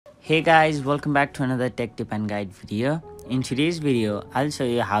Hey guys, welcome back to another tech tip and guide video. In today's video, I'll show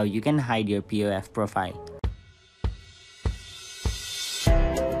you how you can hide your POF profile.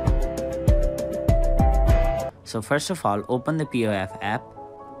 So first of all, open the POF app.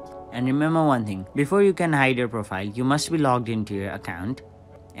 And remember one thing, before you can hide your profile, you must be logged into your account.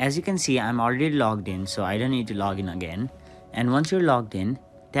 As you can see, I'm already logged in, so I don't need to log in again. And once you're logged in,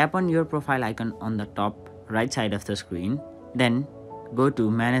 tap on your profile icon on the top right side of the screen. Then go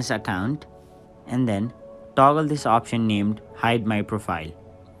to manage account and then toggle this option named hide my profile.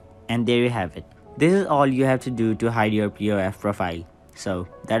 And there you have it. This is all you have to do to hide your POF profile. So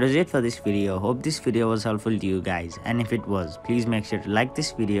that was it for this video. Hope this video was helpful to you guys, and if it was, please make sure to like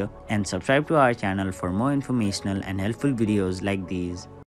this video and subscribe to our channel for more informational and helpful videos like these.